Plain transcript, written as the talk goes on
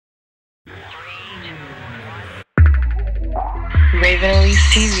Raven Elise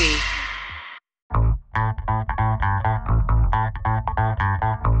TV.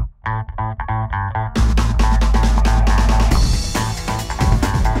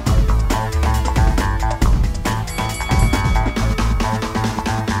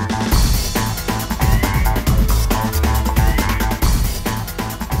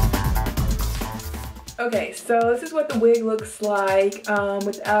 Okay, so this is what the wig looks like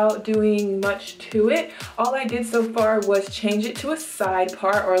without doing much to it. All I did so far was change it to a side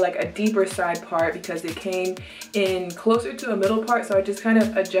part, or like a deeper side part, because it came in closer to a middle part, so I just kind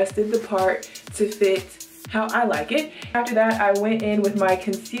of adjusted the part to fit how I like it. After that, I went in with my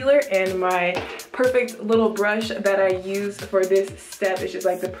concealer and my perfect little brush that I use for this step. It's just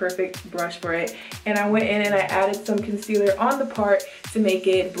like the perfect brush for it. And I went in and I added some concealer on the part to make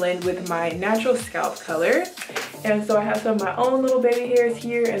it blend with my natural scalp color. And so I have some of my own little baby hairs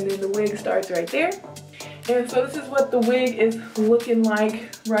here, and then the wig starts right there. And so this is what the wig is looking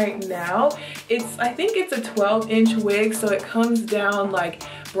like right now. I think it's a 12-inch wig, so it comes down like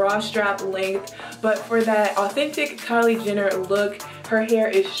bra strap length, but for that authentic Kylie Jenner look, her hair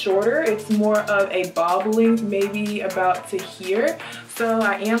is shorter. It's more of a bob length, maybe about to here. So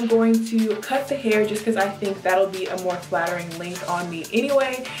I am going to cut the hair just because I think that'll be a more flattering length on me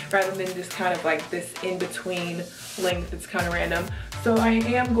anyway, rather than just kind of like this in-between length that's kind of random. So I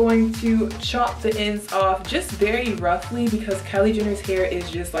am going to chop the ends off just very roughly, because Kylie Jenner's hair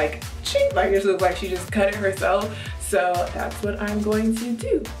is just like cheap, like it looks like she just cut it herself. So that's what I'm going to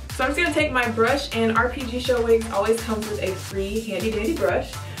do. So I'm just gonna take my brush, and RPG Show Wigs always comes with a free handy dandy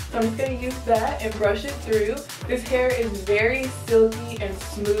brush. So I'm just gonna use that and brush it through. This hair is very silky and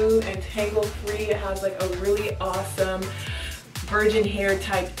smooth and tangle free. It has like a really awesome virgin hair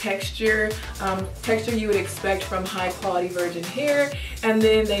type texture, texture you would expect from high quality virgin hair. And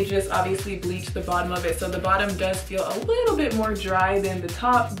then they just obviously bleach the bottom of it, so the bottom does feel a little bit more dry than the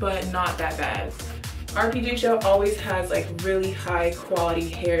top, but not that bad. RPG Show always has like really high quality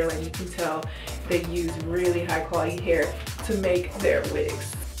hair, like you can tell they use really high quality hair to make their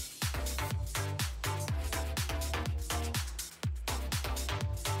wigs.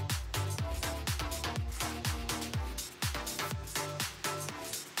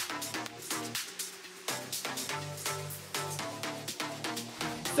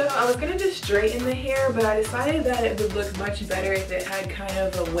 So I was gonna just straighten the hair, but I decided that it would look much better if it had kind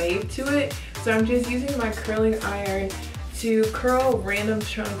of a wave to it. So I'm just using my curling iron to curl random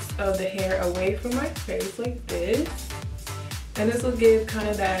chunks of the hair away from my face like this. And this will give kind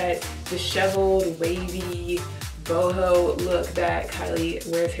of that disheveled, wavy, boho look that Kylie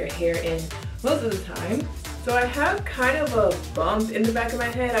wears her hair in most of the time. So I have kind of a bump in the back of my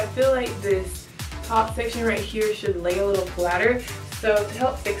head. I feel like this top section right here should lay a little flatter. So to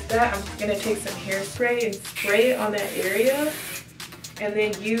help fix that, I'm just gonna take some hairspray and spray it on that area, and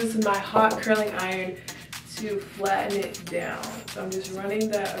then use my hot curling iron to flatten it down. So I'm just running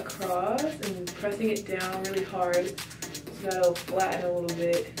that across and pressing it down really hard so that'll flatten a little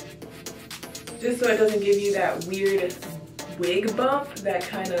bit, just so it doesn't give you that weird wig bump that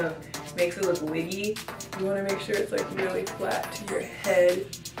kind of makes it look wiggy. You want to make sure it's like really flat to your head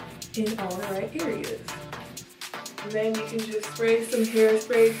in all the right areas. And then you can just spray some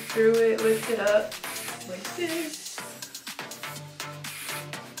hairspray through it, lift it up like this.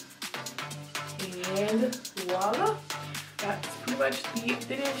 And voila! That's pretty much the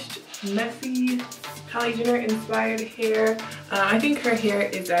finished, messy, Kylie Jenner inspired hair. I think her hair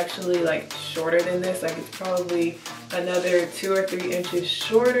is actually like shorter than this. Like it's probably another 2 or 3 inches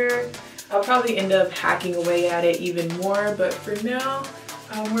shorter. I'll probably end up hacking away at it even more, but for now,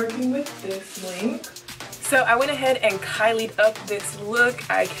 I'm working with this length. So I went ahead and Kylie'd up this look.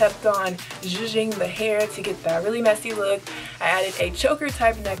 I kept on zhuzhing the hair to get that really messy look. I added a choker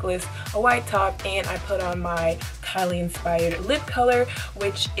type necklace, a white top, and I put on my Kylie inspired lip color,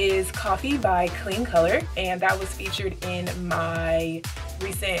 which is Coffee by Clean Color, and that was featured in my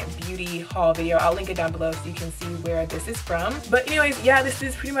recent beauty haul video. I'll link it down below so you can see where this is from. But anyways, yeah, this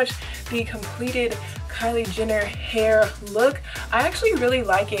is pretty much the completed Kylie Jenner hair look. I actually really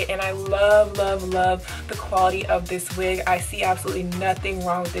like it, and I love, love, love the quality of this wig. I see absolutely nothing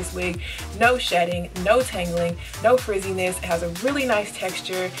wrong with this wig. No shedding, no tangling, no frizziness. It has a really nice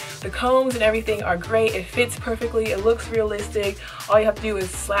texture. The combs and everything are great. It fits perfectly. It looks realistic. All you have to do is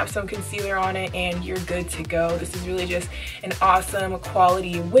slap some concealer on it and you're good to go. This is really just an awesome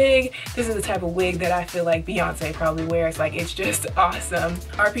quality wig. This is the type of wig that I feel like Beyonce probably wears. Like, it's just awesome.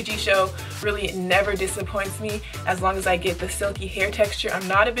 RPG Show really never disappoints me as long as I get the silky hair texture. I'm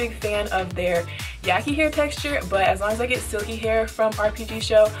not a big fan of their yaki hair texture, but as long as I get silky hair from RPG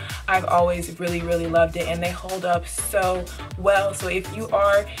Show, I've always really loved it, and they hold up so well. So if you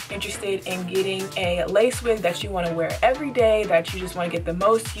are interested in getting a lace wig that you want to wear every day, that you just want to get the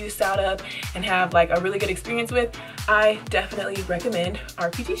most use out of and have like a really good experience with, I definitely recommend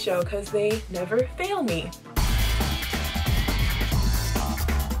RPG Show because they never fail me.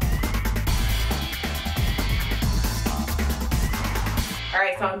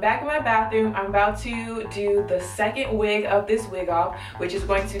 Alright, so I'm back in my bathroom. I'm about to do the second wig of this wig off, which is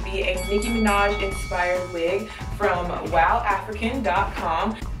going to be a Nicki Minaj inspired wig from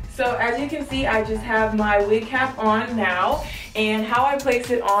WowAfrican.com. So as you can see, I just have my wig cap on now, and how I place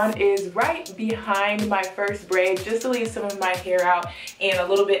it on is right behind my first braid, just to leave some of my hair out and a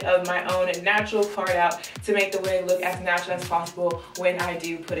little bit of my own natural part out to make the wig look as natural as possible when I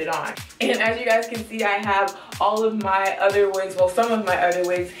do put it on. And as you guys can see, I have all of my other wigs, well, some of my other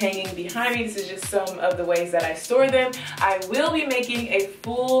wigs hanging behind me. This is just some of the ways that I store them. I will be making a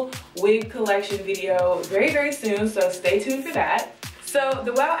full wig collection video very soon, so stay tuned for that. So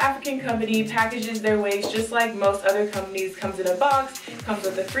the Wow African company packages their wigs just like most other companies. Comes in a box, comes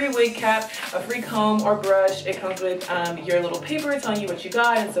with a free wig cap, a free comb or brush. It comes with your little paper telling you what you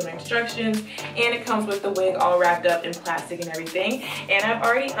got and some instructions, and it comes with the wig all wrapped up in plastic and everything. And I've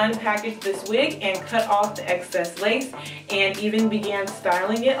already unpackaged this wig and cut off the excess lace and even began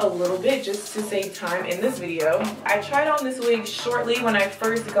styling it a little bit just to save time in this video. I tried on this wig shortly when I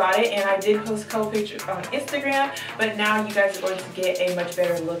first got it, and I did post a couple pictures on Instagram, but now you guys are going to get a much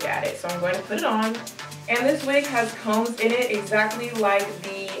better look at it. So I'm going to put it on. And this wig has combs in it exactly like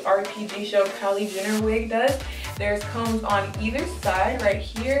the RPG Show Kylie Jenner wig does. There's combs on either side right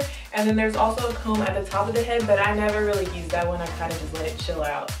here, and then there's also a comb at the top of the head, but I never really use that one. I kind of just let it chill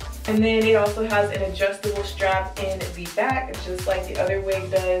out. And then it also has an adjustable strap in the back, just like the other wig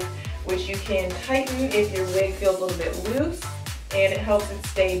does, which you can tighten if your wig feels a little bit loose, and it helps it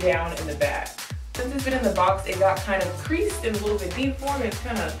stay down in the back. Since it's been in the box, it got kind of creased and a little bit deformed. It's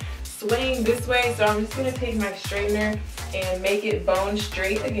kind of swaying this way, so I'm just going to take my straightener and make it bone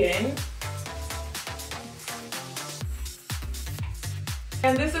straight again.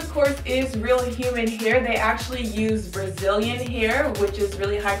 And this, of course, is real human hair. They actually use Brazilian hair, which is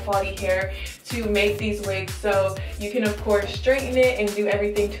really high quality hair, to make these wigs. So you can, of course, straighten it and do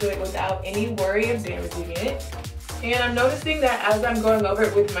everything to it without any worry of damaging it. And I'm noticing that as I'm going over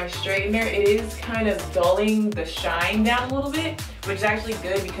it with my straightener, it is kind of dulling the shine down a little bit, which is actually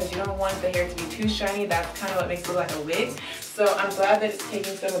good because you don't want the hair to be too shiny. That's kind of what makes it look like a wig. So I'm glad that it's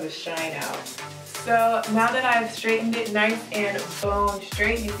taking some of the shine out. So now that I've straightened it nice and bone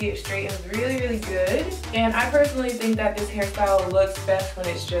straight, you see it straightens really good. And I personally think that this hairstyle looks best when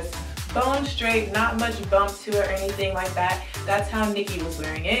it's just bone straight, not much bump to it or anything like that. That's how Nicki was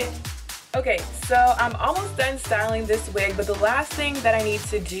wearing it. Okay, so I'm almost done styling this wig, but the last thing that I need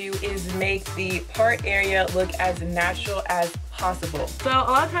to do is make the part area look as natural as possible. So a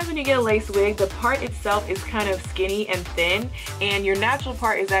lot of times when you get a lace wig, the part itself is kind of skinny and thin, and your natural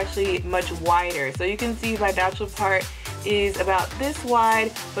part is actually much wider. So you can see my natural part is about this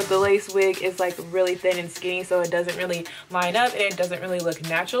wide, but the lace wig is like really thin and skinny, so it doesn't really line up and it doesn't really look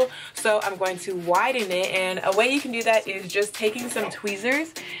natural. So I'm going to widen it, and a way you can do that is just taking some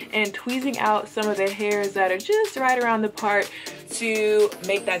tweezers and tweezing out some of the hairs that are just right around the part to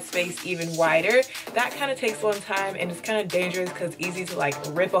make that space even wider. That kind of takes a long time and it's kind of dangerous because it's easy to like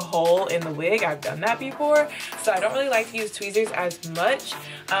rip a hole in the wig. I've done that before, so I don't really like to use tweezers as much.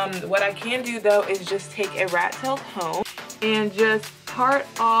 What I can do though is just take a rat tail comb and just part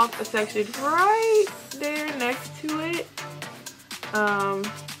off a section right there next to it,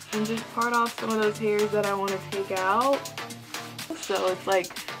 and just part off some of those hairs that I want to take out. So it's like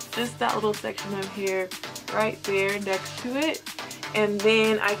just that little section of hair right there next to it, and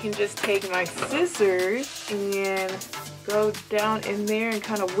then I can just take my scissors and go down in there and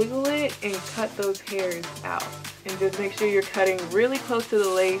kind of wiggle it and cut those hairs out, and just make sure you're cutting really close to the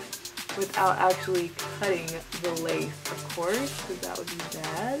lace without actually cutting the lace, of course, because that would be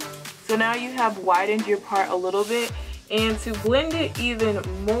bad. So now you have widened your part a little bit, and to blend it even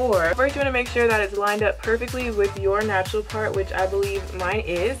more, first you want to make sure that it's lined up perfectly with your natural part, which I believe mine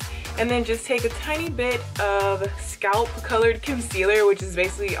is, and then just take a tiny bit of scalp colored concealer, which is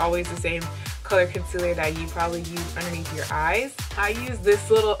basically always the same color concealer that you probably use underneath your eyes. I use this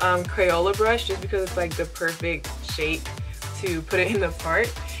little Crayola brush just because it's like the perfect shape to put it in the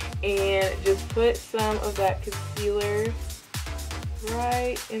part, and just put some of that concealer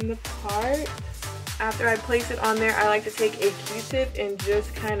right in the part. After I place it on there, I like to take a Q-tip and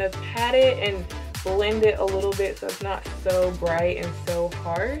just kind of pat it and blend it a little bit so it's not so bright and so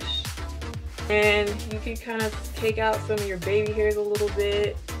harsh. And you can kind of take out some of your baby hairs a little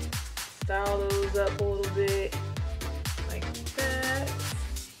bit, style those up a little bit like that.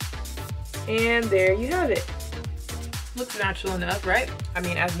 And there you have it. Looks natural enough, right? I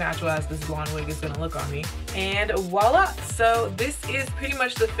mean, as natural as this blonde wig is gonna look on me. And voila! So this is pretty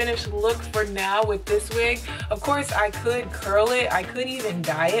much the finished look for now with this wig. Of course, I could curl it. I could even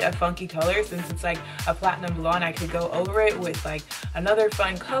dye it a funky color since it's like a platinum blonde. I could go over it with like another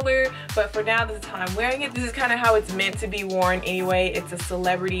fun color. But for now, this is how I'm wearing it. This is kind of how it's meant to be worn anyway. It's a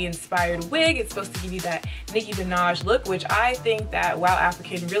celebrity inspired wig. It's supposed to give you that Nicki Minaj look, which I think that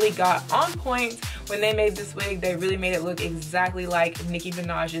WowAfrican really got on point when they made this wig. They really made it look exactly like Nicki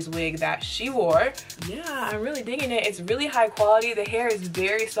Minaj's wig that she wore. Yeah, I'm really digging it. It's really high quality. The hair is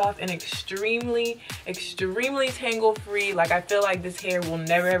very soft and extremely tangle free. Like, I feel like this hair will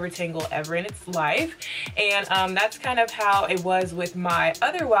never ever tangle ever in its life. And that's kind of how it was with my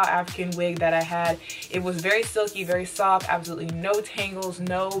other WowAfrican wig that I had. It was very silky, very soft, absolutely no tangles,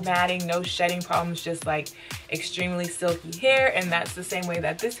 no matting, no shedding problems, just like extremely silky hair. And that's the same way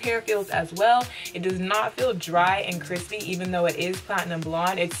that this hair feels as well. It does not feel dry and crispy, even though it is platinum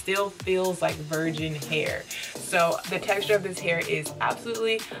blonde. It still feels like virgin hair. So the texture of this hair is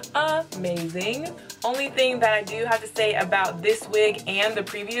absolutely amazing. Only thing that I do have to say about this wig and the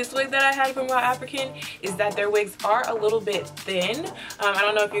previous wig that I had from WowAfrican is that their wigs are a little bit thin. I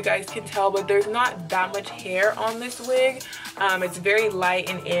don't know if you guys can tell, but there's not that much hair on this wig. It's very light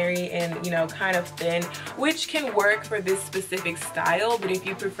and airy and, you know, kind of thin, which can work for this specific style. But if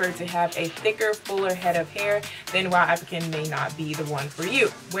you prefer to have a thicker, fuller head of hair, then WowAfrican may not be the one for you.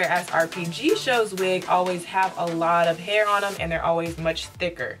 Whereas RPG Show's wig always have a lot of hair on them and they're always much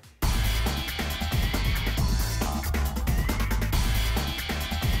thicker.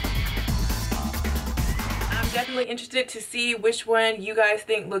 Definitely interested to see which one you guys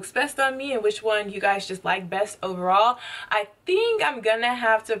think looks best on me and which one you guys just like best overall. I think I'm gonna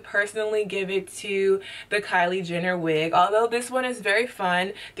have to personally give it to the Kylie Jenner wig, although this one is very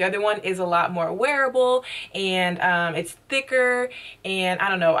fun. The other one is a lot more wearable and it's thicker, and I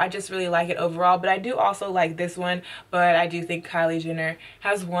don't know, I just really like it overall. But I do also like this one, but I do think Kylie Jenner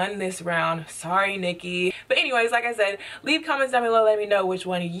has won this round. Sorry, Nicki. But anyways, like I said, leave comments down below, let me know which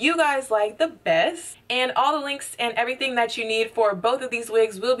one you guys like the best. And all the links and everything that you need for both of these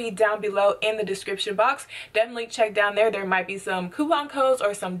wigs will be down below in the description box. Definitely check down there. There might be some coupon codes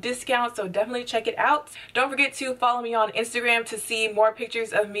or some discounts, so definitely check it out. Don't forget to follow me on Instagram to see more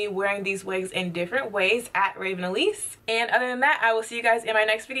pictures of me wearing these wigs in different ways at Raven Elise. And other than that, I will see you guys in my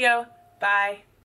next video. Bye.